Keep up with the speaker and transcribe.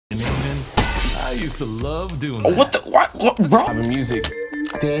I used to love doing that. What the? What, bro? Having music.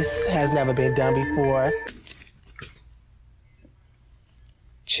 This has never been done before.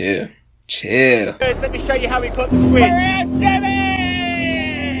 Chill. Chill. First, let me show you how we cut the swing.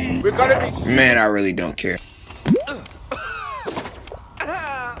 We're gonna be. Man, I really don't care.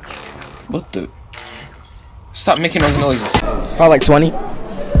 What the? Stop making those noises. Probably like 20.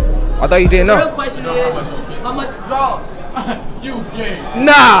 I thought you didn't know. The real question is, how much draws?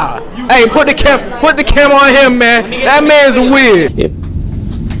 Nah. Hey, put the camera on him, man. That man's weird.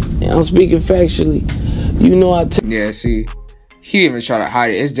 Yeah, I'm speaking factually. You know I take. Yeah, see, he didn't even try to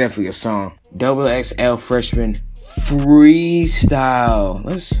hide it. It's definitely a song. XXL freshman freestyle.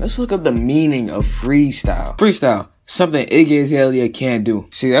 Let's look up the meaning of freestyle. Freestyle, something Iggy Azalea can't do.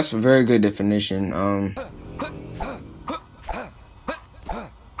 See, that's a very good definition.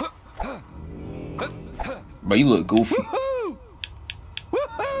 But you look goofy.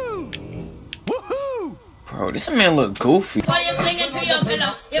 Bro, this man look goofy. While you're clinging to your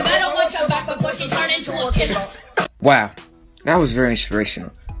pillow, you better watch your back before she turn into a killer. Wow, that was very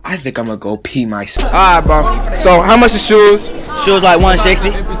inspirational. I think I'm gonna go pee myself. Alright, bro. So, how much the shoes? Shoes like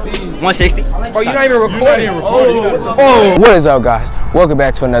 160. 160. Bro, you're not even recording. Oh. What is up, guys? Welcome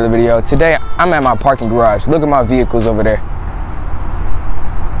back to another video. Today, I'm at my parking garage. Look at my vehicles over there.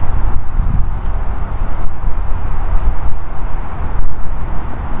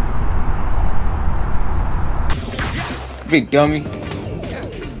 Big dummy.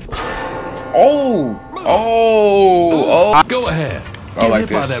 Oh. Go ahead. I like Get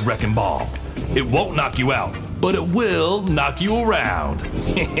hit by this. that wrecking ball. It won't knock you out, but it will knock you around.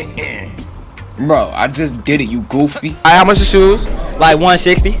 Bro, I just did it, you goofy. Alright, how much the shoes? Like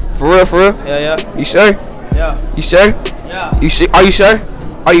 160. For real, for real? Yeah. You sure? Yeah. You sure? Yeah. You sure? Are you sure?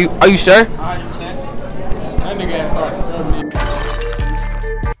 Are you sure? 100%.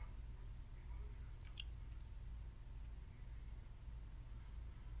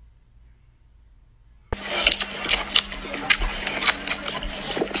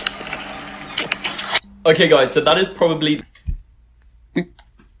 Okay guys, so that is probably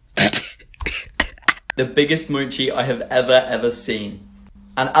the biggest mochi I have ever seen.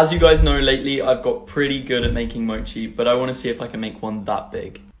 And as you guys know, lately I've got pretty good at making mochi, but I want to see if I can make one that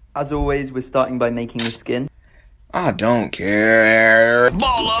big. As always, we're starting by making the skin. I don't care.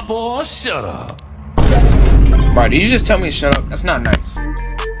 Ball up or shut up. Bro, did you just tell me to shut up? That's not nice.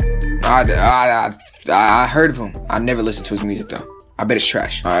 I heard of him. I never listened to his music though. I bet it's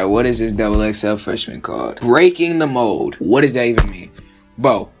trash. All right, what is this XXL freshman called? Breaking the mold. What does that even mean?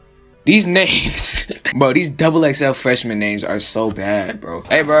 Bro, these names, bro, these XXL freshman names are so bad, bro.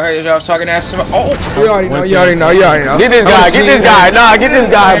 Hey, bro, I heard y'all talking to some. Oh, You already know. Get this guy. Nah, get this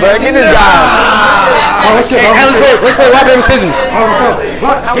guy, bro. Get this guy. Oh, let's play rock, paper, scissors.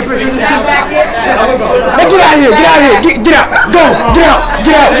 Let's get out of here. Get out. Go. Get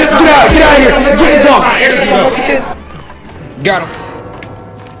out of here. Go. got him.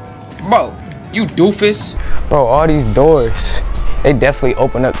 Bro, you doofus. Bro, all these doors, they definitely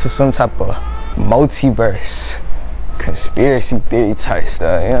open up to some type of multiverse, conspiracy theory type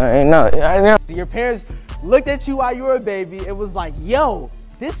stuff. You know, I know. Your parents looked at you while you were a baby. It was like, yo,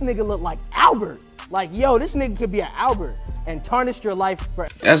 this nigga look like Albert. Like, yo, this nigga could be an Albert, and tarnished your life for.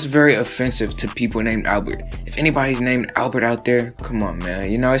 That's very offensive to people named Albert. If anybody's named Albert out there, come on, man.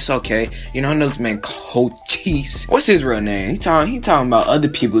 You know, it's okay. You know, I know this man Cochise. What's his real name? He talking about other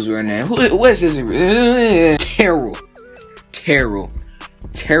people's real name. What's his Terrell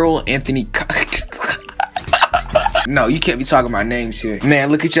Anthony No, you can't be talking about names here. Man,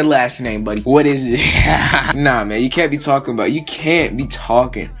 look at your last name, buddy. What is it? Nah, man, you can't be talking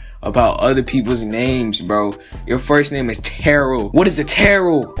about other people's names, bro. Your first name is Terrell. What is a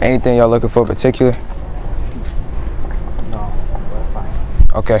Terrell? Anything y'all looking for in particular? No, fine.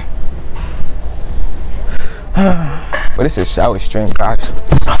 Okay. But this is shower stream, guys.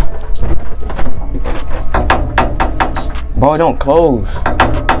 Bro, don't close.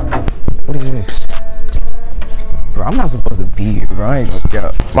 What is this? Bro, I'm not supposed to be here, bro. I ain't gonna get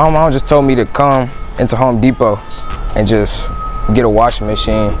up. My mom just told me to come into Home Depot and just get a washing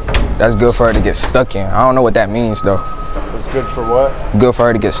machine that's good for her to get stuck in. I don't know what that means though. It's good for what? Good for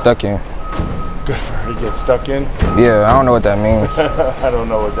her to get stuck in. Good for her to get stuck in? Yeah, I don't know what that means. I don't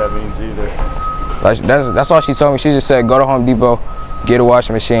know what that means either. That's all she told me. She just said go to Home Depot, get a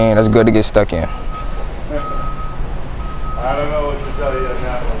washing machine that's good to get stuck in. I don't know what to tell you on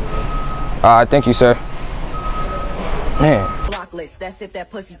that one. Thank you, sir. Man. Blocklist, that's if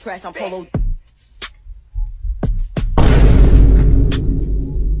that pussy trash on polo.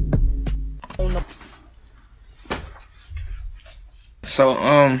 So,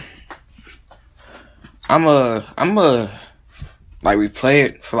 I'm like replay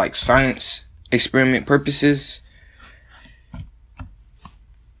it for like science experiment purposes.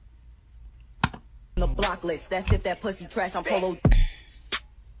 On the block list, that's if that pussy trash on polo.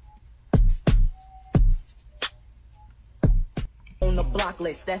 On the block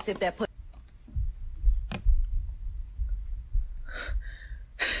list, that's if that pussy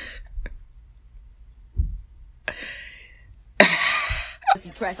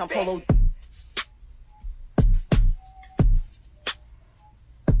trash on polo.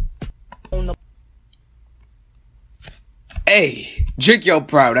 Hey, drink your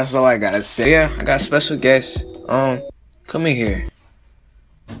pride. That's all I gotta say. Yeah, I got special guests. Come in here.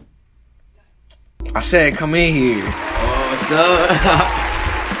 I said, come in here. Oh, what's up?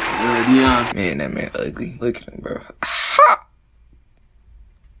 Dion. Man, that man ugly. Look at him, bro.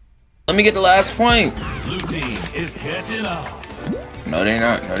 Let me get the last point. Blue team is catching up. No, they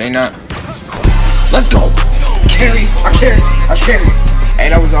not. No, they not. Let's go. Carry. I carry. Hey,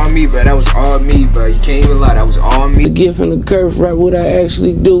 that was on me, bro. That was all me, bro. You can't even lie. That was all me. The gift and the curve, right? What I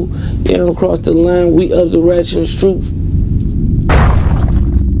actually do. Down across the line, we up the ratchet and stroop.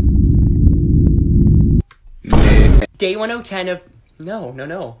 Day 110 of...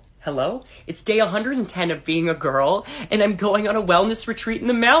 No. Hello? It's day 110 of being a girl, and I'm going on a wellness retreat in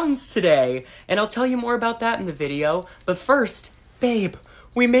the mountains today. And I'll tell you more about that in the video. But first, babe,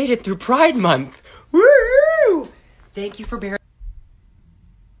 we made it through Pride Month. Woo! Thank you for bearing...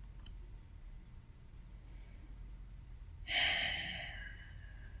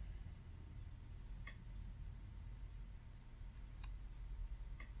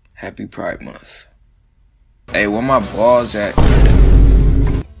 Happy Pride Month. Hey, where my balls at?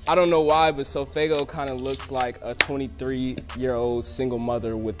 I don't know why, but Sofego kind of looks like a 23-year-old single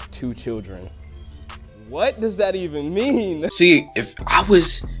mother with 2 children. What does that even mean? See, if I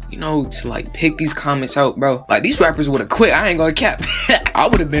was, to like pick these comments out, bro, like these rappers would have quit. I ain't gonna cap. I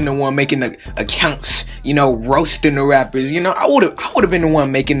would have been the one making the accounts, roasting the rappers. I would have been the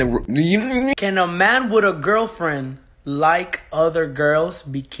one making the. Can a man with a girlfriend like other girls'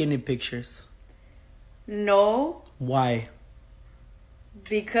 bikini pictures? No. Why?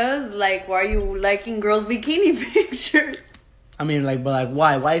 Because, why are you liking girls' bikini pictures? I mean, but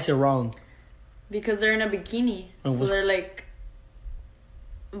why? Why is it wrong? Because they're in a bikini. Oh, so they're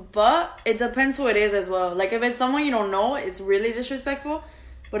but it depends who it is as well. Like, if it's someone you don't know, it's really disrespectful.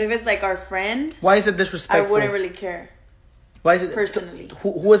 But if it's, our friend... Why is it disrespectful? I wouldn't really care. Why is it... Personally.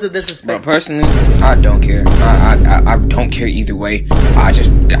 Who is it disrespectful? But personally, I don't care. I don't care either way. I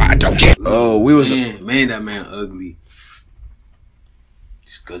don't care. Oh, we was... Man, that man ugly.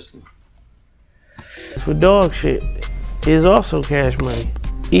 Disgusting. For dog shit, he is also cash money.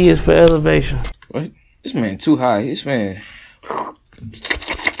 E is for elevation. What? This man too high. This man...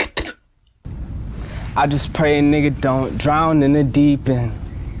 I just pray a nigga don't drown in the deep end.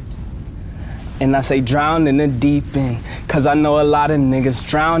 And I say drown in the deep end, cause I know a lot of niggas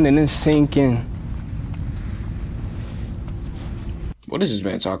drowning and sinking. What is this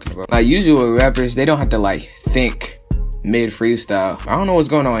man talking about? Like, usually with rappers, they don't have to think mid-freestyle. I don't know what's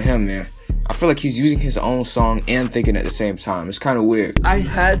going on with him, man. I feel like he's using his own song and thinking at the same time. It's kind of weird. I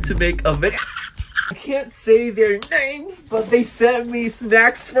had to make a video. I can't say their names, but they sent me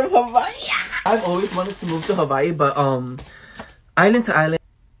snacks from Hawaii. I've always wanted to move to Hawaii, but island to island.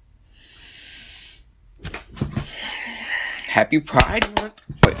 Happy Pride Month.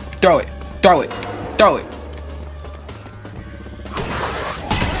 Wait, throw it.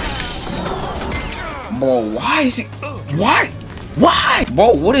 Bro, why is he... Why?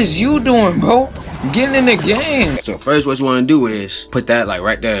 Bro, what is you doing, bro? Getting in the game. So first, what you want to do is put that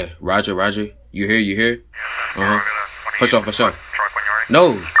right there. Roger. You hear? For sure.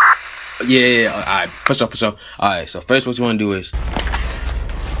 No. Yeah. All right. For sure. All right. So first, what you want to do is.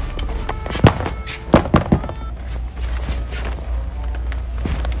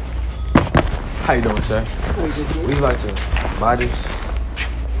 How you doing, sir? Would you like to buy this?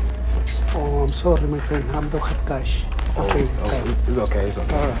 Oh, I'm sorry, my friend. I don't have cash. Okay. It's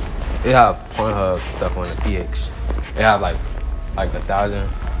okay. All right. They have Pornhub stuff on the PX. They have like 1,000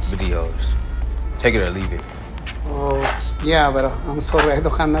 videos. Take it or leave it. Oh, yeah, but I'm sorry. I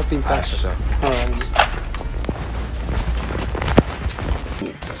don't have nothing cash. For sure. All right.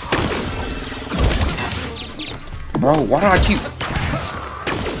 Bro, why do I keep...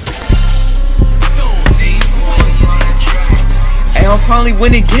 Hey, I'm finally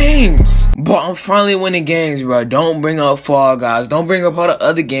winning games. Bro, I'm finally winning games, bro. Don't bring up Fall Guys. Don't bring up all the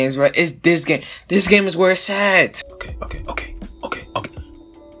other games, bro. It's this game. This game is where it's at. Okay.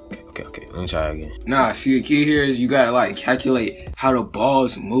 Let me try again. Nah, see, the key here is you gotta, calculate how the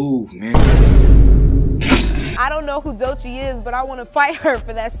balls move, man. I don't know who Doechii is, but I want to fight her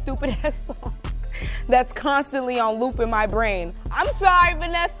for that stupid ass song that's constantly on loop in my brain. I'm sorry,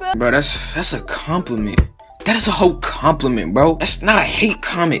 Vanessa. Bro, that's a compliment. That is a whole compliment, bro. That's not a hate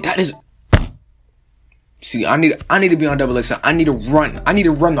comment. That is. See, I need to be on XXL. I need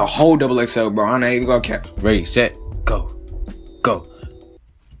to run the whole XXL, bro. I'm not even gonna cap. Ready, set, go. Go.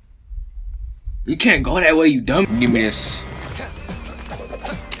 You can't go that way, you dumb. Give me this.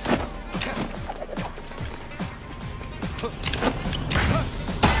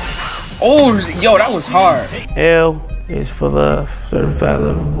 Oh, yo, that was hard. L is for love, certified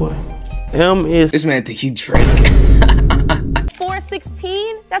lover boy. M is. This man think he Drake.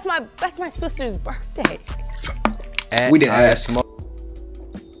 4/16? That's my sister's birthday. We didn't ask. What?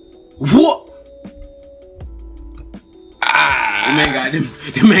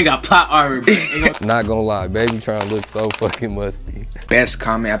 The man got plot armor, bro. Not gonna lie, baby trying to look so fucking musty. Best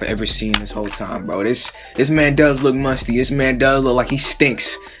comment I've ever seen this whole time, bro. This man does look musty. This man does look like he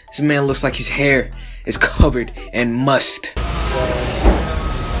stinks. This man looks like his hair is covered in must.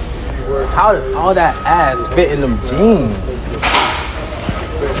 How does all that ass fit in them jeans?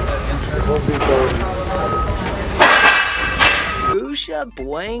 Busha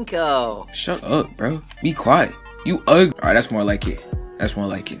Blanco. Shut up, bro. Be quiet. You ugly. Alright, that's more like it. That's more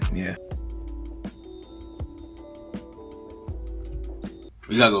like it, yeah.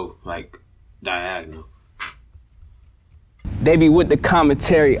 We gotta go, like, diagonal. They be with the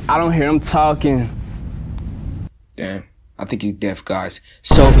commentary. I don't hear them talking. Damn. I think he's deaf, guys.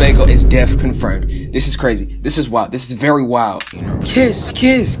 So Fago is deaf confirmed. This is crazy. This is wild. This is very wild. You know? Kiss,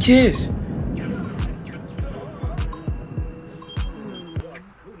 kiss, kiss.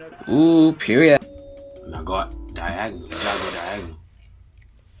 Ooh, period. Now go diagonal. You gotta go diagonal.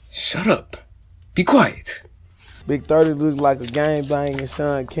 Shut up. Be quiet. Big 30 look like a gang-banging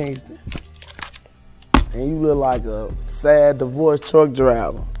Sean Kingston. And you look like a sad divorced truck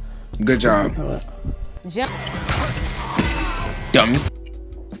driver. Good job. Dummy.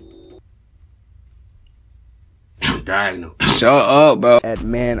 Diagonal. Shut up, bro. At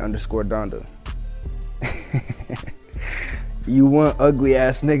man_Donda. You one ugly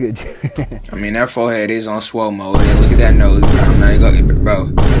ass nigga. I mean, that forehead is on swole mode. And look at that nose, bro. I'm not even gonna,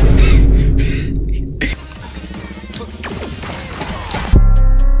 bro.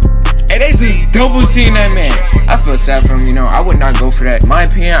 Hey, they just double seeing that man. I feel sad for him, you know. I would not go for that. In my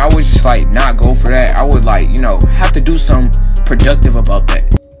opinion, I would just like not go for that. I would like, you know, have to do something productive about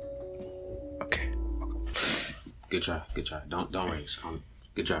that. Okay. Good try. Good try. Don't raise.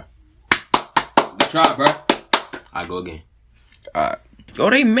 Good try. Good try, bro. I go again. Yo,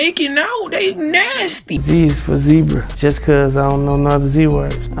 they making out. They nasty. Z is for zebra. Just cause I don't know none of the Z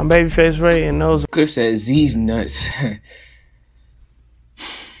words. I'm Babyface Ray and those. Could've said Z's nuts.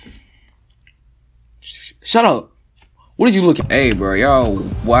 Shut up. What did you look at? Hey, bro, y'all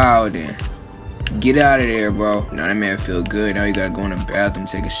wild then. Get out of there, bro. Now that man feel good. Now you gotta go in the bathroom,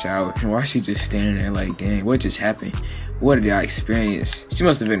 take a shower. And why is she just standing there like, dang, what just happened? What did I experience? She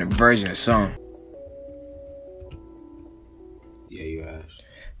must have been a virgin or something. Yeah, you asked.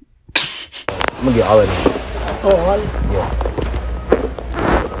 I'm gonna get all of them. Oh, all? Yeah.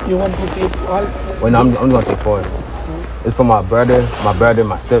 You want to take all? Wait, no, I'm gonna take 4. It's for my brother,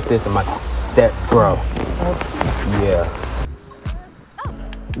 my stepsister, and my step bro. Yeah.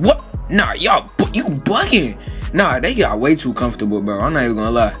 What? Nah, y'all, you bugging. Nah, they got way too comfortable, bro. I'm not even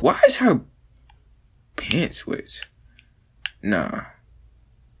gonna lie. Why is her pants switch? Nah.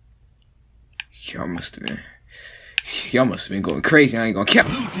 Y'all must have been going crazy. I ain't gonna cap.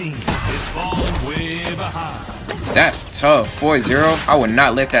 That's tough. 4-0. I would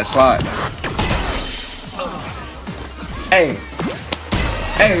not let that slide. Hey.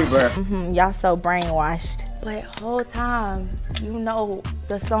 Hey, bro. Y'all so brainwashed. Like, whole time, you know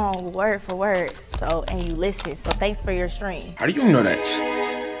the song word for word. So, and you listen. So, thanks for your stream. How do you know that?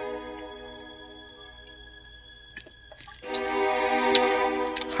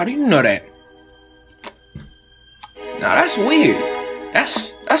 How do you know that? Nah, that's weird.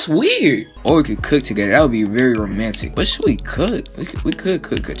 That's weird. Or we could cook together. That would be very romantic. What should we cook? We could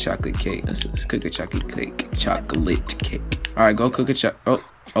cook a chocolate cake. Let's cook a chocolate cake. Chocolate cake. All right, go cook a chocolate.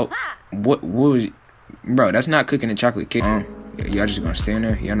 Oh. What was? Bro, that's not cooking a chocolate cake. Y'all just gonna stand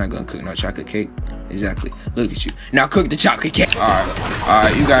there? Y'all not gonna cook no chocolate cake? Exactly. Look at you. Now cook the chocolate cake. All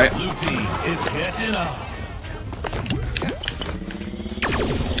right, you got it. Blue team is catching up.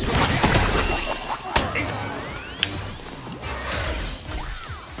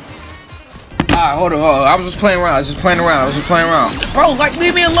 Alright, hold on. I was just playing around. Bro, like,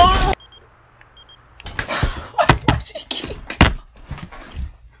 leave me alone.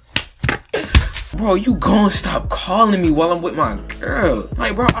 Bro, you gonna stop calling me while I'm with my girl.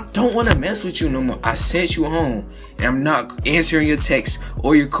 Like, bro, I don't want to mess with you no more. I sent you home, and I'm not answering your texts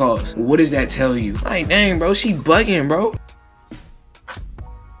or your calls. What does that tell you? Like, dang, bro, she bugging, bro.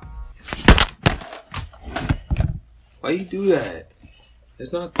 Why you do that?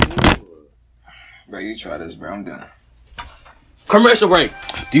 It's not cool. Bro, you try this, bro. I'm done. Commercial break.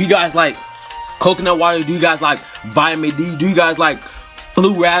 Do you guys like coconut water? Do you guys like vitamin D? Do you guys like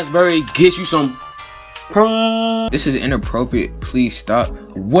blue raspberry? Get you some. This is inappropriate. Please stop.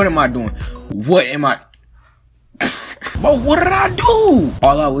 What am I doing? What am I? Bro, what did I do?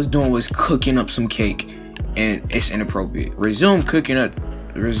 All I was doing was cooking up some cake, and it's inappropriate. Resume cooking up.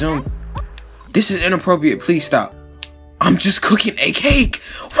 Resume. This is inappropriate. Please stop. I'm just cooking a cake.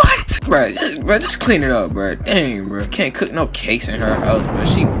 What? Bro, just clean it up, bro. Dang, bro. Can't cook no cakes in her house, bro.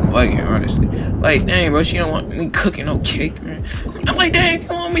 She bugging, honestly. Like, dang, bro. She don't want me cooking no cake, man. I'm like, dang, if you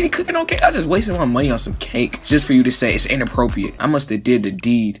don't want me to cook no cake, I just wasted my money on some cake just for you to say it's inappropriate. I must have did the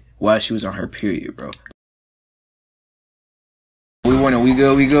deed while she was on her period, bro. We winning. We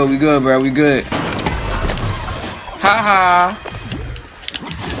good, bro. We good. Ha ha.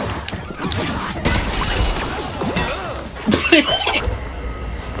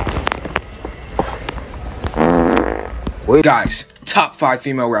 Guys, top 5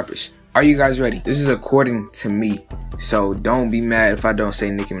 female rappers. Are you guys ready? This is according to me. So don't be mad if I don't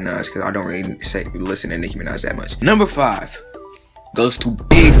say Nicki Minaj, because I don't really listen to Nicki Minaj that much. Number 5 goes to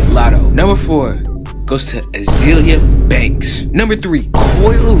Big Lotto. Number 4 goes to Azealia Banks. Number 3,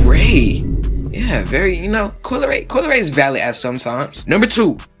 Coil Ray. Yeah, very, you know, Coil Ray is valid at sometimes. Number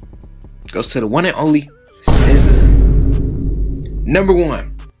 2 goes to the one and only SZA. Number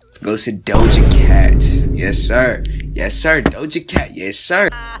 1 goes to Doja Cat. Yes, sir. Yes, sir. Doja Cat. Yes, sir.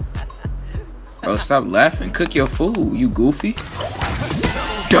 Bro, stop laughing. Cook your food, you goofy.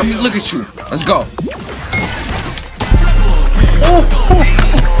 Dummy, look at you. Let's go.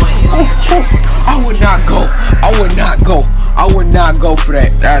 I would not go. I would not go. I would not go for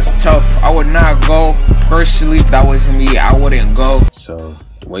that. That's tough. I would not go. Personally, if that wasn't me, I wouldn't go. So,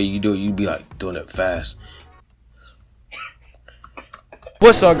 the way you do it, you'd be like doing it fast.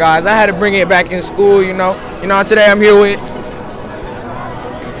 What's up, guys? I had to bring it back in school, you know. Today I'm here with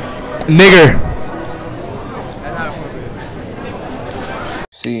Nigger.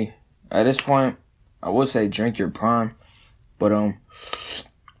 See, at this point, I would say drink your prime, but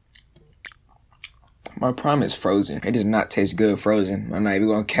my prime is frozen. It does not taste good frozen. I'm not even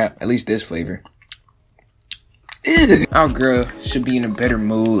gonna cap, at least this flavor. Our girl should be in a better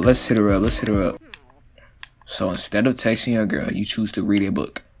mood. Let's hit her up. Let's hit her up. So instead of texting your girl, you choose to read a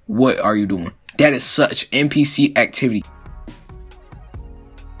book. What are you doing? That is such NPC activity.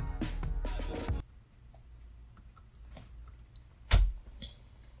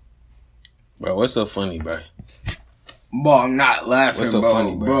 Bro, what's so funny, bro? Bro, I'm not laughing, what's so bro.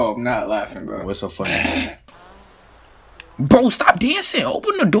 Funny, bro? Bro, I'm not laughing, bro. What's so funny? Bro, stop dancing.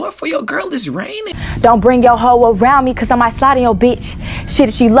 Open the door for your girl. It's raining. Don't bring your hoe around me, cause I might slide in your bitch. Shit,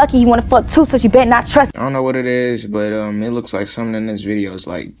 if she lucky, you wanna fuck too, so she better not trust. I don't know what it is, but it looks like something in this video is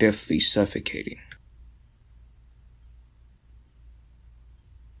like definitely suffocating.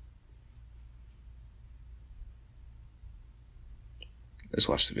 Let's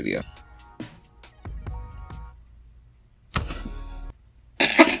watch the video.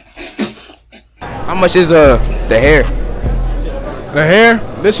 How much is the hair? The hair?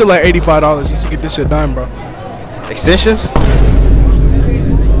 This shit like $85 just to get this shit done, bro. Extensions?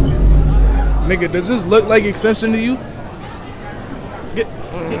 Nigga, does this look like extension to you? Does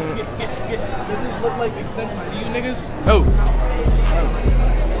this look like extensions to you niggas? No.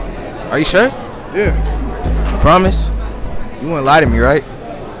 Are you sure? Yeah. Promise? You wouldn't lie to me, right?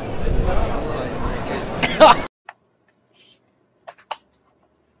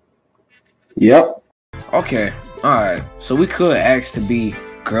 Yep. Okay, alright. So we could ask to be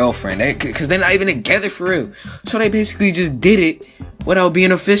girlfriend, because they're not even together for real. So they basically just did it without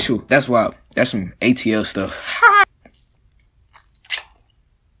being official. That's wild. That's some ATL stuff.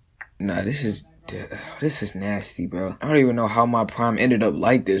 Nah, this is nasty, bro. I don't even know how my prime ended up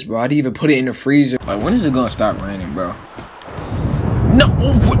like this, bro. I didn't even put it in the freezer. Like, when is it gonna stop raining, bro? No,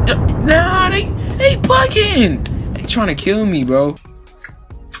 nah, they bugging. They trying to kill me, bro.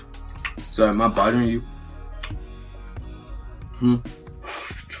 So am I bothering you?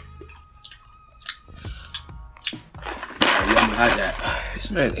 Hide that. This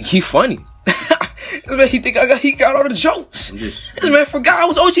man, he funny. This man, he got all the jokes. This man forgot I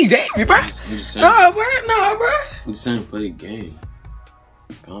was OGDavid, bro. Nah, bro. I'm just saying, play the game.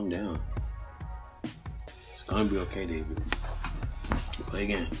 Calm down. It's gonna be okay, David. Play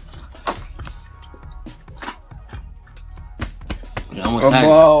again. almost had it.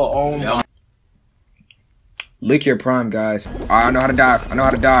 Oh my. Lick your prime, guys. I know how to dive. I know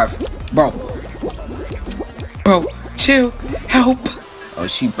how to dive. Bro, chill. Help. Oh,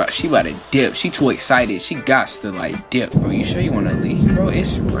 she about to dip. She too excited. She got to like dip, bro. You sure you want to leave, bro?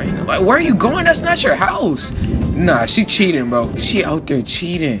 It's raining. Like, where are you going? That's not your house. Nah, she cheating, bro. She out there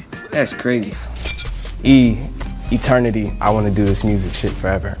cheating. That's crazy. E, eternity. I want to do this music shit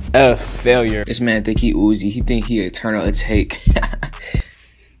forever. F, failure. This man think he Uzi. He think he eternal take.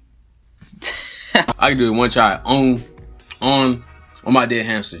 I can do it one try on my dead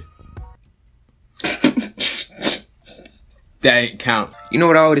hamster. That ain't count. You know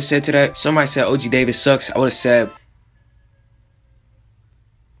what I would have said to that? Somebody said OGDavid sucks. I would have said,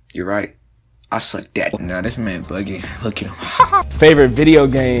 you're right. I suck that. Nah, this man bugging. Look at him. Favorite video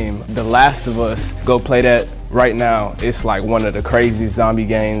game, The Last of Us. Go play that right now. It's like one of the craziest zombie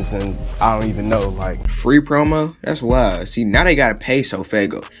games, and I don't even know, like. Free promo? That's wild. See, now they gotta pay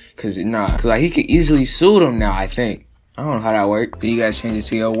Sofego. Cause like he could easily sue them now, I think. I don't know how that works. You gotta change it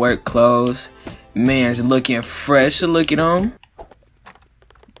to your work clothes. Man's looking fresh. Look at him.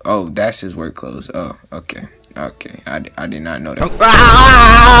 Oh, that's his work clothes. Oh, okay. Okay, I did not know that.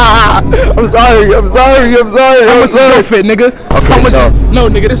 I'm sorry. How much is your fit, nigga? Okay, no,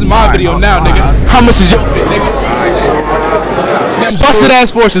 nigga, this is my video now, nigga. How much is your fit, nigga? Them busted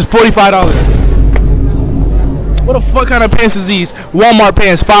ass forces, $45. What the fuck kind of pants is these? Walmart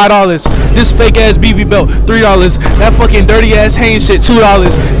pants, $5. This fake ass BB belt, $3. That fucking dirty ass Hanes shit,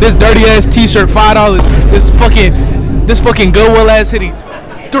 $2. This dirty ass t-shirt, $5. This fucking Goodwill ass hoodie,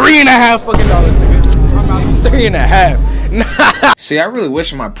 $3.50 fucking dollars, nigga. $3.50. See, I really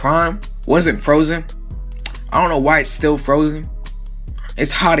wish my prime wasn't frozen. I don't know why it's still frozen.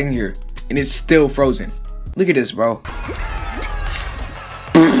 It's hot in here and it's still frozen. Look at this, bro.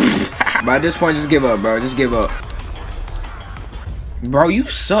 But at this point, just give up, bro. Just give up. Bro, you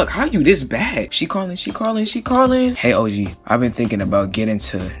suck. How you this bad? She calling. Hey, OG, I've been thinking about getting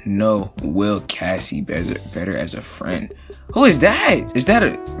to know Will Cassie better as a friend. Who is that? Is that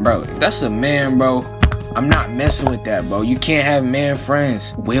a... Bro, if that's a man, bro, I'm not messing with that, bro. You can't have man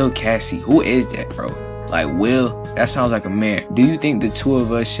friends. Will Cassie. Who is that, bro? Like, Will? That sounds like a man. Do you think the two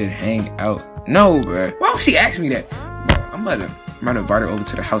of us should hang out? No, bro. Why would she ask me that? Bro, I'm about to invite her over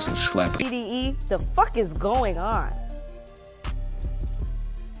to the house and slap her. GDE, the fuck is going on?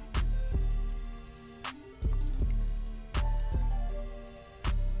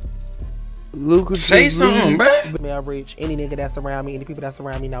 Say something, bro. Male reach, any nigga that's around me, any people that's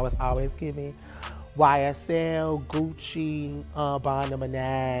around me know it's always giving YSL, Gucci, Bond number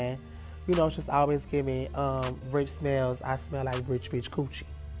 9. You know, it's just always giving rich smells. I smell like rich bitch Gucci.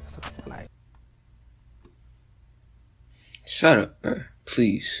 That's what I smell like. Shut up, bro.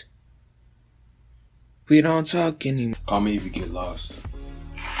 Please. We don't talk anymore. Call me if you get lost.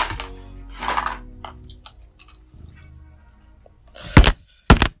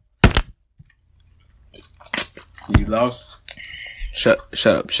 You lost? Shut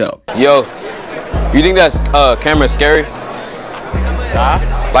up. Yo, you think that's camera scary?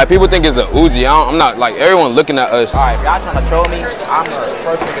 Like, people think it's a Uzi. I'm not, like, everyone looking at us. Alright, if y'all trying to troll me, I'm the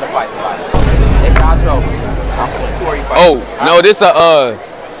first nigga to fight somebody. If y'all troll me, I'm seeing who are you fighting. Oh, no, this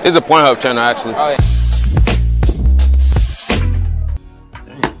is a Pornhub channel, actually. Oh,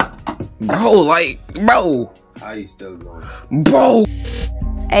 yeah. Bro. How you still going? Bro.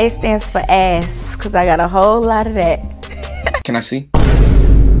 A stands for ass, because I got a whole lot of that. Can I see?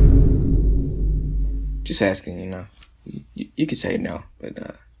 Just asking, you know. You can say no, but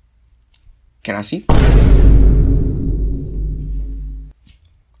can I see?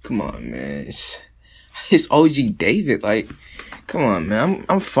 Come on, man. It's OGDavid. Like, come on, man.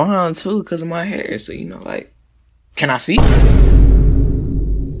 I'm fine too because of my hair. So, you know, like, can I see?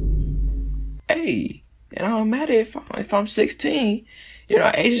 Hey, it don't matter if I'm 16. You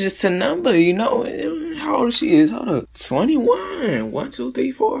know, age is just a number, you know. How old she is? Hold up. 21. 1, 2,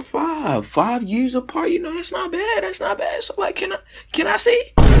 3, 4, 5. 5 years apart. You know, that's not bad. So, like, can I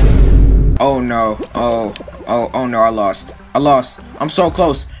see? Oh, no. Oh, no, I lost. I'm so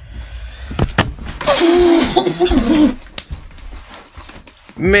close.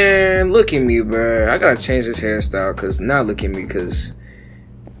 Man, look at me, bro. I gotta change this hairstyle, because now look at me, because...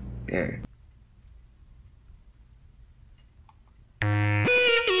 Damn.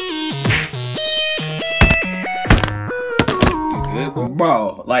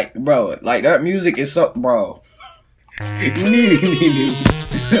 Bro, like that music is so, bro. Yeah,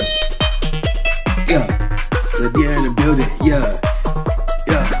 the deer in the building, yeah.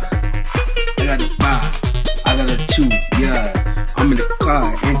 I got a 5, I got a 2, yeah. I'm in the car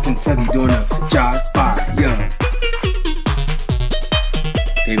in Kentucky doing a drive by, yeah.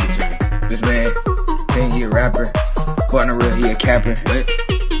 nothing.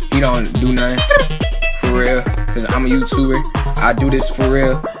 He don't do nothing. For real. Cause I'm a YouTuber. I do this for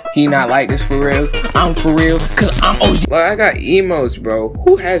real. He not like this for real. I'm for real. Cause I'm OG. Like, I got emotes, bro.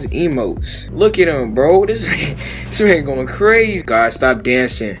 Who has emotes? Look at him, bro. This man going crazy. Guys, stop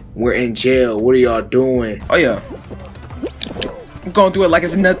dancing. We're in jail. What are y'all doing? Oh, yeah. I'm going through it like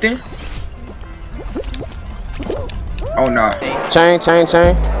it's nothing. Oh, nah. Chain.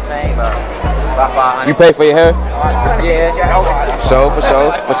 About 500. You pay for your hair? Yeah. For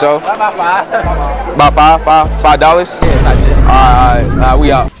sure. About 5. About $5? Yes, Alright,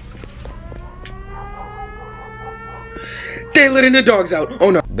 we out. They letting the dogs out.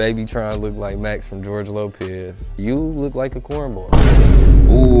 Oh, no. Baby trying to look like Max from George Lopez. You look like a cornball.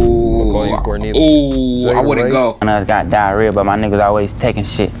 Ooh, I wouldn't go. I got diarrhea, but my niggas always taking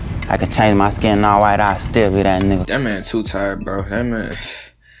shit. I could change my skin all white, I still be that nigga. That man too tired, bro. That man,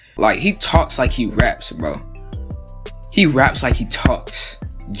 like, he talks like he raps, bro. He raps like he talks.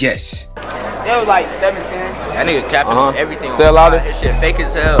 Yes. It was like 17. That nigga capping on everything. Say it louder. His shit fake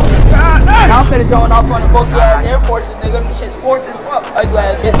as hell. I'm finna join off on the bulky ass Air Forces, nigga. Them shit's force as fuck. Ugly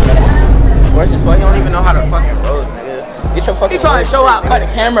ass bitch. Force as fuck. He don't even know how to fucking road, nigga. Get your fucking. He trying to show out, cut the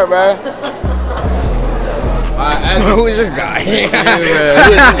camera, bro. Who is this guy?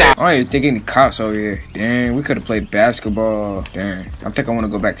 I don't even think any cops over here. Dang, we could have played basketball. Dang, I think I want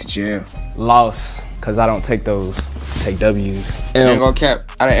to go back to jail. Lost, cause I don't take those. Take W's. And go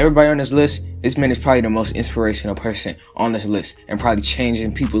cap. Out of everybody on this list, this man is probably the most inspirational person on this list and probably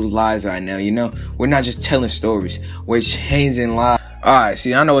changing people's lives right now. You know, we're not just telling stories, we're changing lives. All right,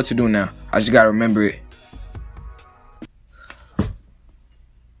 see, I know what to do now. I just gotta remember it.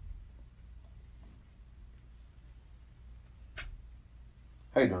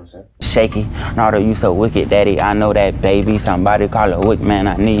 How you doing, sir? Shaky. Now that you so wicked, daddy, I know that baby. Somebody call a wick man,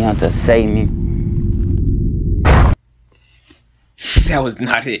 I need him to save me. That was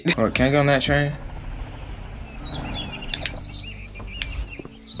not it. Oh, can I go on that train?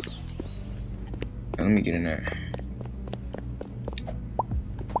 Let me get in there.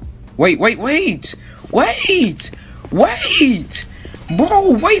 Wait! Bro,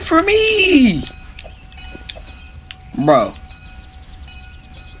 wait for me! Bro.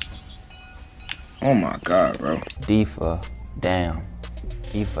 Oh my God, bro. D for damn.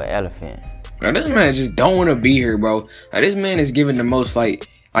 E for elephant. Bro, this man just don't want to be here, bro. Like, this man is giving the most, like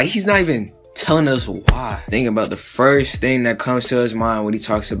he's not even telling us why. Think about the first thing that comes to his mind when he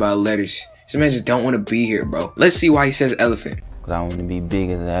talks about letters. This man just don't want to be here, bro. Let's see why he says elephant. Cause I want to be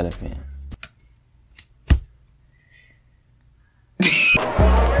big as an elephant.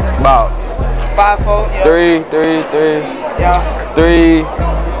 About 5, 4, yeah. 3. Yeah. 3,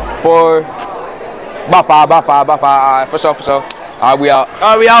 4. About 5. Alright, for sure. Alright, we out.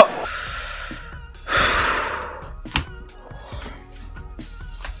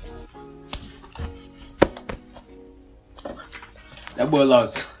 That boy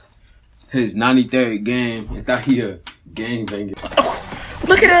lost his 93rd game and thought he a game banger.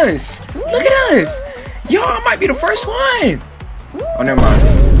 Look at us! Y'all might be the first one! Oh, never mind.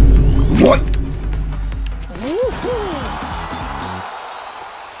 What?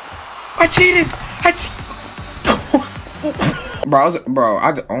 I cheated!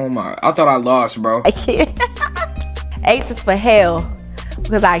 I thought I lost, bro. I can't. H is for hell,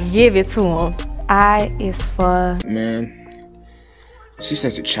 because I give it to him. I is for... Man. She's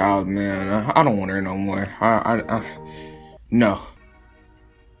such a child, man. I don't want her no more. No.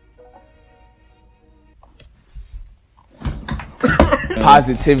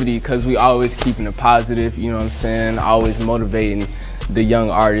 Positivity, because we always keeping it positive, you know what I'm saying? Always motivating the young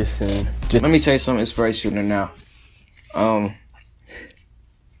artists and just... Let me tell you something inspirational now.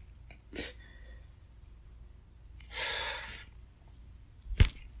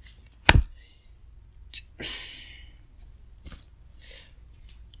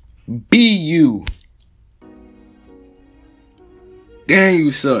 Be you. Damn,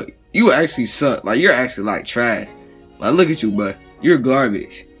 you suck. You actually suck. Like, you're actually like trash. Like, look at you, bud. You're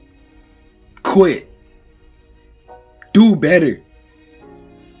garbage. Quit. Do better.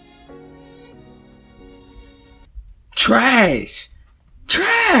 Trash.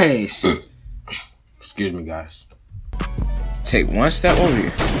 Excuse me, guys. Take one step over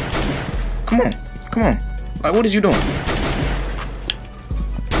here. Come on. Like, what is you doing?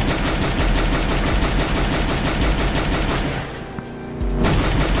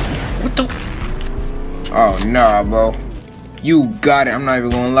 What the? Oh, nah, bro. You got it. I'm not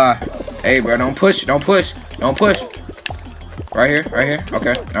even gonna lie. Hey, bro, don't push. Right here.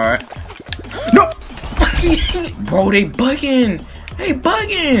 Okay, alright. No! Bro, they bugging.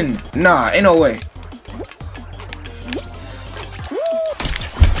 Nah, ain't no way.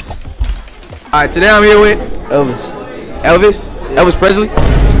 All right, today I'm here with Elvis. Elvis Presley.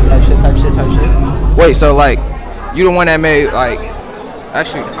 Type shit. Wait, so like, you the one that made like?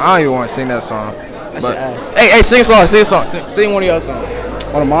 Actually, I don't even want to sing that song. But hey, sing a song. Sing one of your songs.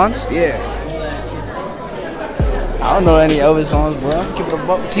 One of mine's? Yeah. I don't know any Elvis songs, bro. Keep it a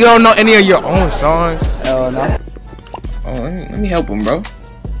buck. You don't know any of your own songs? Hell no. Oh, let me help him, bro.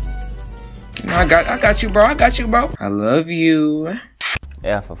 No, I got you, bro. I love you.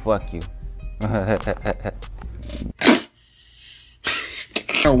 Yeah, for fuck you.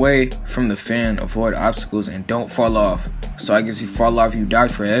 Away from the fan, avoid obstacles, and don't fall off. So I guess if you fall off, you die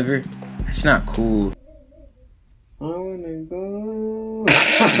forever. That's not cool. $90,000,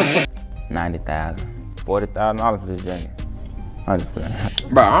 $40,000 for this journey.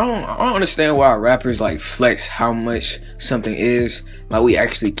 Bro, I don't understand why rappers like flex how much something is. Like we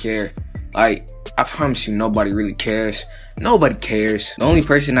actually care. Like I promise you, nobody really cares. Nobody cares. The only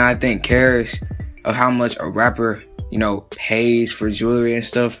person I think cares of how much a rapper, you know, pays for jewelry and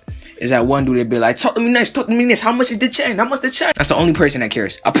stuff is that one dude that be like, talk to me next. How much is the chain? How much the chain? That's the only person that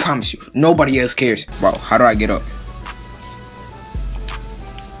cares. I promise you, nobody else cares. Bro, how do I get up?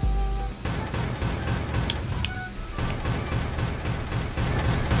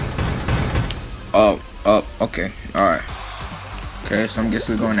 Okay, alright. Okay, so I guess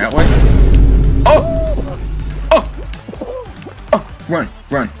we're going that way. Run.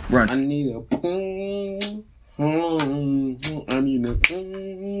 I need a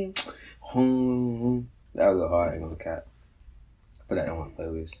That was a hard, ain't gonna cap. Put that on my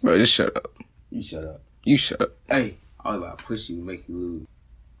playlist. Bro, just shut up. You shut up. You shut up. Hey, I was about to push you, make you lose.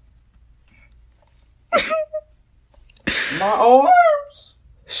 My arms.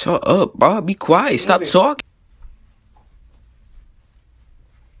 Shut up, bro. Be quiet. Stop talking.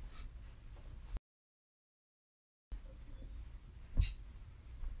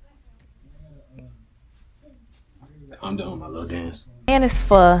 I'm done with my little dance. And it's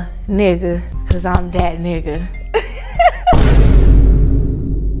for nigga, cause I'm that nigga.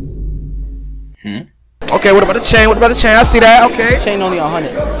 Okay, what about the chain? I see that. Okay. Chain only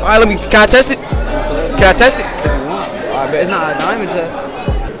 100. All right, can I test it? Alright, but it's not a diamond test.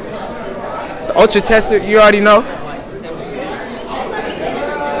 The ultra tester, you already know.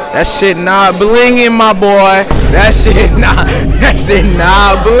 That shit not blinging, my boy. That shit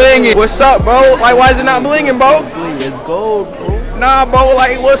not blinging. What's up, bro? Like, why is it not blinging, bro? It's gold, bro. Nah, bro.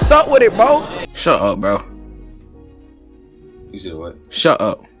 Like, what's up with it, bro? Shut up, bro. You said what? Shut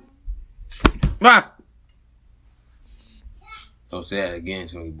up. Ah. Don't say that again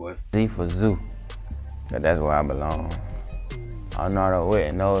to me, boy. Z for zoo. That's where I belong. I'm not a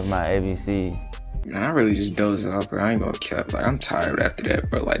wit, knows my ABC. Man, I really just dozed off, bro. I ain't gonna cap. Like, I'm tired after that,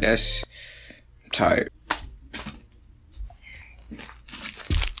 bro. Like, I'm tired.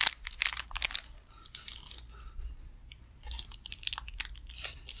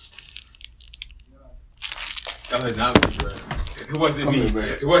 That was not me, bro. It wasn't me.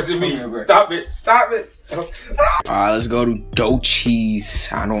 It wasn't me. Stop it. Alright, let's go to dough cheese.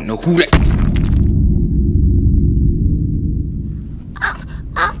 I don't know who that.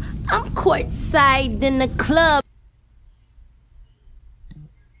 I'm courtside in the club.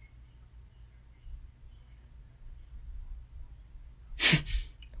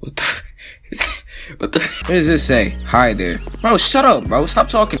 What does this say? Hi there. Bro, shut up, bro. Stop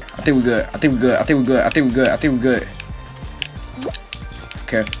talking. I think we're good.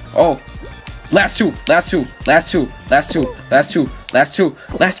 Okay. Oh. Last two.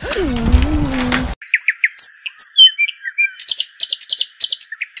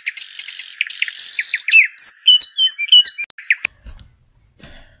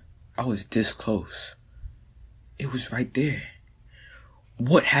 I was this close. It was right there.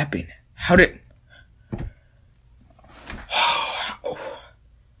 What happened? How did...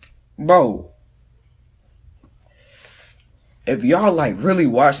 Bro. If y'all like really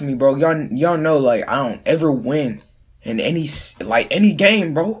watch me, bro, y'all know like I don't ever win in any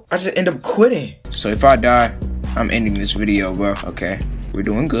game, bro. I just end up quitting. So if I die, I'm ending this video, bro. Okay. We're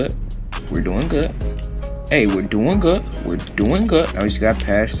doing good. Hey, we're doing good. Now we just got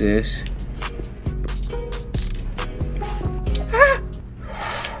past this.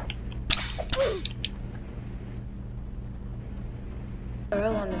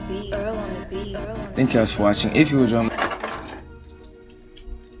 Thank you guys for watching. If you enjoyed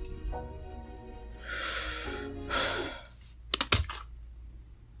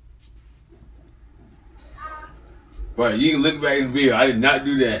Bro, you can look back at the video. I did not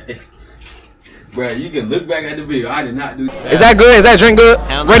do that. Bro, you can look back at the video. I did not do that. Is that good? Is that drink good?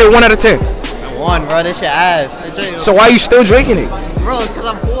 Rate it 1 out of 10. 1, bro. This shit ass. So why are you still drinking it? Bro, because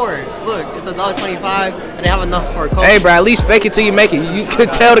I'm bored. Look, it's $1.25. I didn't have enough for a Coke. Hey, bro, at least fake it till you make it. You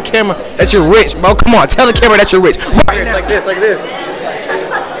could tell the camera that you're rich, bro. Come on, tell the camera that you're rich. Right now. Like this, like this.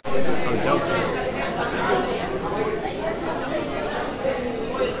 I'm joking.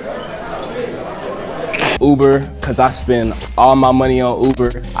 Uber, because I spend all my money on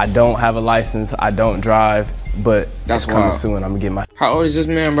Uber. I don't have a license. I don't drive, but That's coming wild. soon. I'm gonna get my. How old is this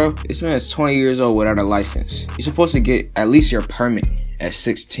man, bro? This man is 20 years old without a license. You're supposed to get at least your permit at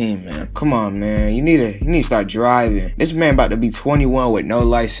 16, man. Come on, man. You need to start driving. This man about to be 21 with no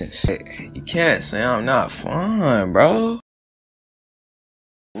license. You can't say I'm not fun, bro.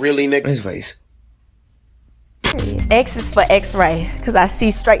 Really, nigga? His face. X is for X-ray, because I see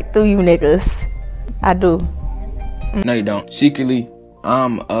straight through you niggas. I do. No, you don't. Secretly,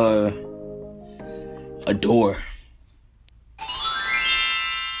 I'm a door.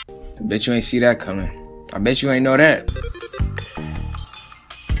 I bet you ain't see that coming. I bet you ain't know that.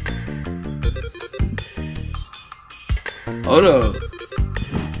 Hold up.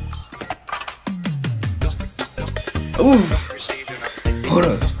 Ooh. Hold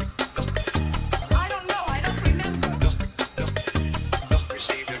up.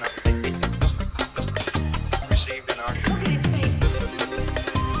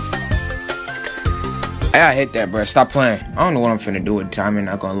 Hey, I hate that, bro. Stop playing. I don't know what I'm finna do with timing,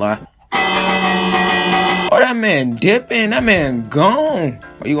 not gonna lie. Oh, that man dipping. That man gone.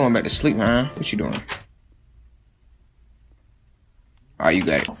 Oh, you going back to sleep, huh? What you doing? All right, you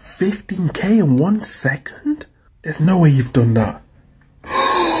got it. 15K in 1 second? There's no way you've done that.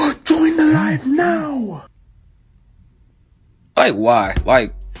 Join the live now! Like, why?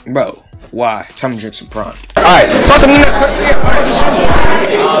 Like, bro, why? Time to drink some prime. Alright, talk to me.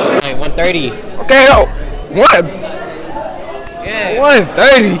 Hey, 130. Okay, yo. What? Yeah.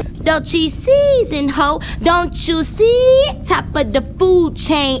 130. Don't you season, ho? Don't you see? Top of the food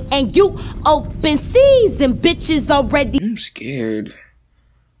chain, and you open season, bitches already. I'm scared.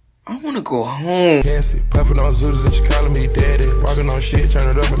 I wanna go home. Puffin' on Zooters and she calling me daddy. Walking on shit, turn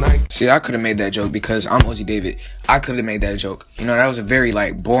it up at night. See, I could have made that joke because I'm OGDavid. I could have made that joke. You know, that was a very,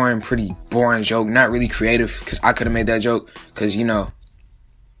 like, boring, pretty boring joke. Not really creative because I could have made that joke because, you know,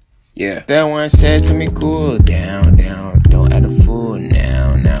 yeah. That one said to me, cool down, down. Don't act a fool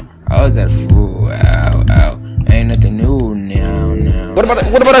now, now. I was at a fool, ow, ow. Ain't nothing new now, now. What about a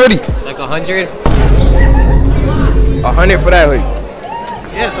hoodie? Like 100? 100 for that hoodie.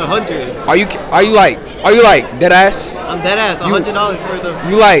 Yeah, it's 100. Are you like dead ass? I'm dead ass. $100 for the.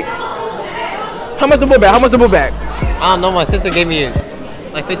 You like? How much the book bag? How much the book bag? I don't know. My sister gave me it.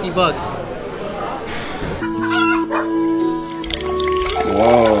 Like $50.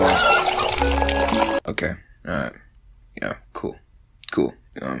 Whoa. Okay. Alright. Yeah, cool. Cool.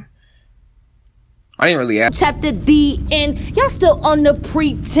 I didn't really ask. Chapter D and y'all still on the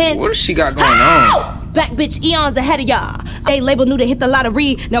pretense. What does she got going on? Back bitch eons ahead of y'all. They label knew to hit the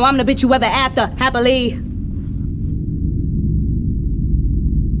lottery. Now I'm the bitch you ever after, happily.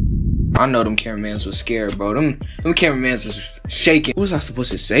 I know them cameramans was scared, bro. Them cameramans was shaking. What was I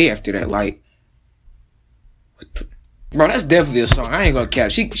supposed to say after that? Like, bro, that's definitely a song. I ain't gonna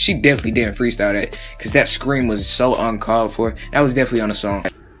cap. She definitely didn't freestyle that because that scream was so uncalled for. That was definitely on a song.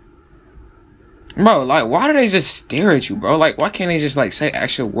 Bro, like, why do they just stare at you, bro? Like, why can't they just, like, say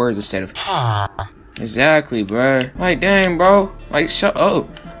actual words instead of Exactly, bro. Like, dang, bro. Like, shut up.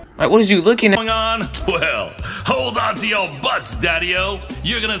 Like, what is you looking at? Going on? Well, hold on to your butts, daddy-o.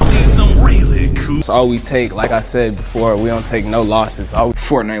 You're gonna see some really cool. That's all we take. Like I said before, we don't take no losses.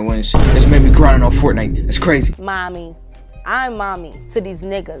 Fortnite wins. This made me grinding on Fortnite. That's crazy. Mommy. I'm mommy to these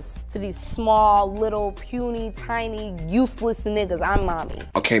niggas. To these small, little, puny, tiny, useless niggas. I'm mommy.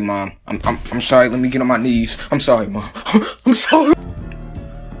 Okay, Mom. I'm sorry. Let me get on my knees. I'm sorry, Mom. I'm sorry.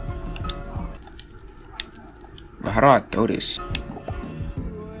 But how do I throw this?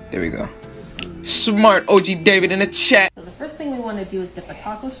 There we go. Smart OGDavid in the chat. So the first thing we want to do is dip a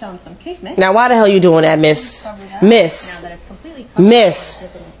taco shell in some cake mix. Now, why the hell you doing that, miss? Miss. Now that it's completely covered, Miss.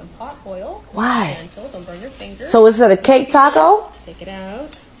 dip it in some hot oil. Why? Gentle, don't burn your fingers. So is it a cake taco? Take it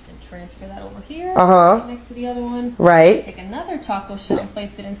out and transfer that over here. Uh-huh. Next to the other one. Right. Take another taco shell and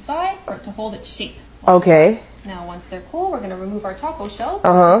place it inside for it to hold its shape. Okay. Now, once they're cool, we're going to remove our taco shells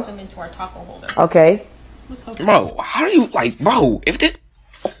Uh-huh. and place them into our taco holder. Okay. Bro, how do you, like, bro, if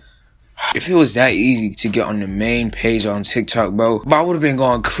it was that easy to get on the main page on TikTok, bro, I would have been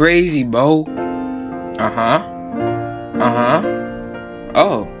going crazy, bro. Uh-huh. Uh-huh.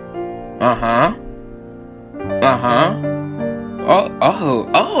 Oh. Uh-huh. Uh-huh.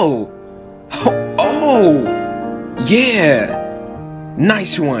 Oh. Yeah.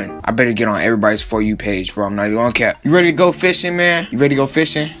 Nice one. I better get on everybody's For You page, bro. I'm not even on cap. You ready to go fishing, man? You ready to go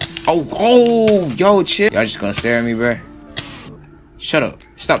fishing? Oh, yo, chill. Y'all just gonna stare at me, bro? Shut up.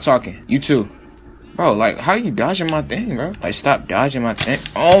 Stop talking. You too. Bro, like, how you dodging my thing, bro? Like, stop dodging my thing.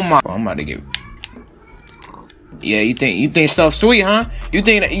 Oh my. Bro, I'm about to get. Yeah, you think stuff sweet, huh? You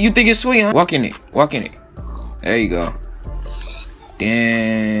think it's sweet, huh? Walk in it. Walk in it. There you go.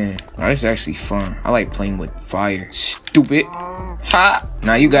 Damn. Oh, this is actually fun. I like playing with fire. Stupid. Ha!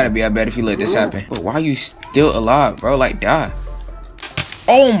 Nah, you gotta be, I bet, if you let this happen. But why are you still alive, bro? Like, die.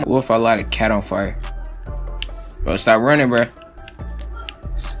 Oh my. What if I light a cat on fire? Bro, stop running, bro.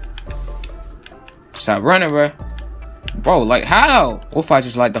 Stop running, bro. Bro, like, how? What if I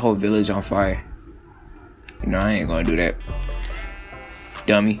just light the whole village on fire? You know, I ain't gonna do that.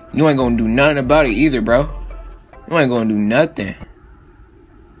 Dummy. You ain't gonna do nothing about it either, bro. You ain't gonna do nothing.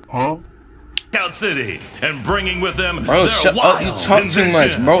 Huh? Out City and bringing with them bro, their shut wild up. You talk too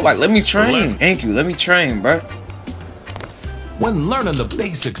much, bro. Like, let me train. Thank you. Let me train, bro. When learning the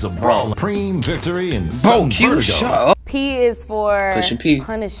basics of brawl, Preem, victory, and bro, Q, shut up. P is for P.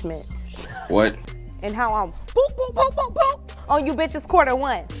 punishment. What? And how I'm boop, boop, boop, boop, boop on you bitches quarter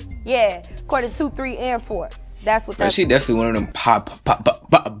 1. Yeah, quarter 2, 3, and 4. That's what that's. She definitely one of them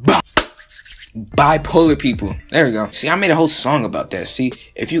bipolar people. There we go. See, I made a whole song about that. See,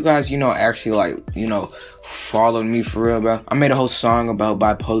 if you guys, you know, actually like, you know, followed me for real, bro. I made a whole song about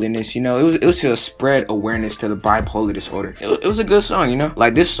bipolarness, you know. It was to spread awareness to the bipolar disorder. It was a good song, you know.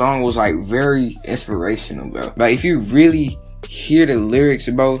 Like, this song was like very inspirational, bro. Like, if you really hear the lyrics,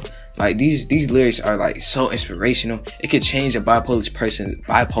 bro, like these lyrics are like so inspirational. It could change a bipolar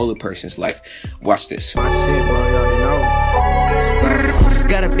person's life. Watch this. My shit, bro, you already know.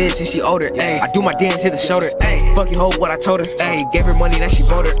 Got a bitch and she older, ayy. I do my dance, hit the shoulder, ayy. Fuck you, hoe, what I told her, ayy. Gave her money, now she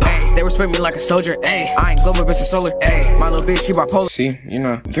vote her, ayy. They respect me like a soldier, ayy. I ain't global, bitch, I'm solar, ayy. My little bitch, she bipolar. See, you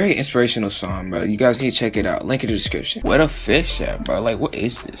know, very inspirational song, bro. You guys need to check it out. Link in the description. Where the fish at, bro? Like, what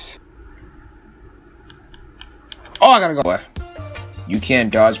is this? Oh, I gotta go. Boy. You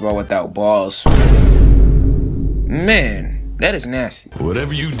can't dodgeball without balls. Man, that is nasty.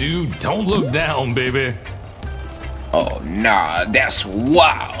 Whatever you do, don't look down, baby. Oh, nah, that's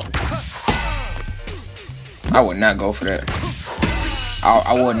wild. I would not go for that.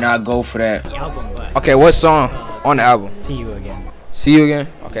 I would not go for that. Okay, what song on the album? See You Again. See You Again?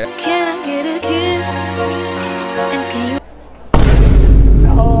 Okay. Can I get a kiss? And can you...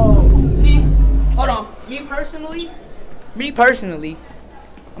 Oh, see? Hold on. Me personally,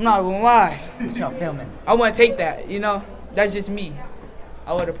 I'm not gonna lie. Y'all filming. I want to take that, you know? That's just me.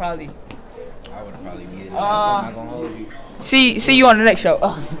 I would have probably needed that, so I'm not gonna hold you. See you on the next show.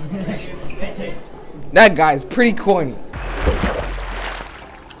 That guy's pretty corny.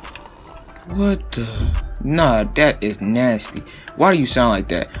 What the? Nah, that is nasty. Why do you sound like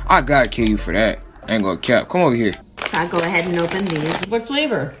that? I gotta kill you for that. I ain't gonna cap. Come over here. I'll go ahead and open these. What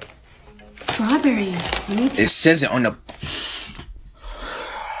flavor? Strawberry. It says it on the...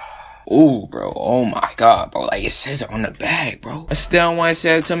 Ooh, bro. Oh my god, bro. Like, it says it on the bag, bro. I still want to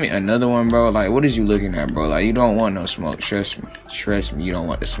say it to me. Another one, bro. Like, what is you looking at, bro? Like, you don't want no smoke. Trust me. Trust me. You don't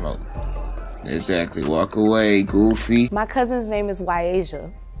want the smoke. Exactly. Walk away, goofy. My cousin's name is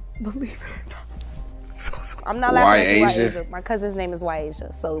Wyasia. Believe it or not. I'm not laughing at you, Wyasia. My cousin's name is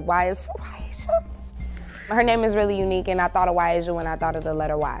Wyasia. So Y is for Wyasia. Her name is really unique, and I thought of Wyasia when I thought of the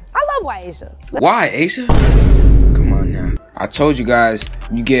letter Y. I love Wyasia. Wyasia? Come on now. I told you guys,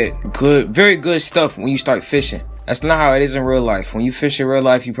 you get good, very good stuff when you start fishing. That's not how it is in real life. When you fish in real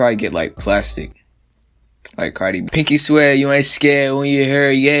life, you probably get like plastic. Like Cardi B. Pinky swear you ain't scared when you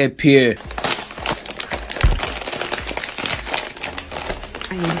hear yeah appear.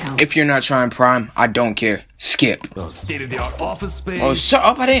 If you're not trying prime, I don't care. Skip. State-of-the-art office space. Oh, shut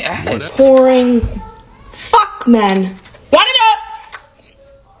up. I didn't ask. Boring. Fuck, man. What it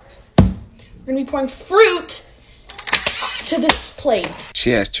up? We're gonna be pouring fruit to this plate.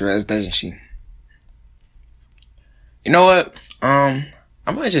 She has Tourette's, doesn't she? You know what? I'm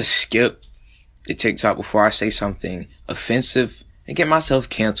gonna just skip the TikTok before I say something offensive and get myself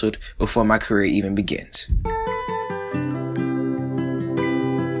canceled before my career even begins.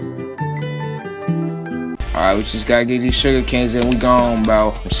 Alright, we just gotta get these sugar canes and we gone,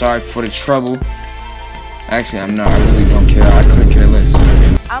 bro. I'm sorry for the trouble. Actually, I'm not. I really don't care. I couldn't care less.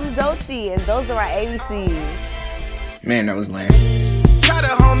 I'm Dochi, and those are our ABCs. Man, that was lame. Try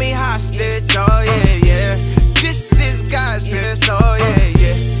to hold me hostage, oh yeah, yeah. This is God's this, oh yeah,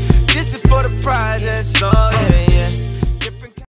 yeah. This is for the prize, that's oh yeah, yeah.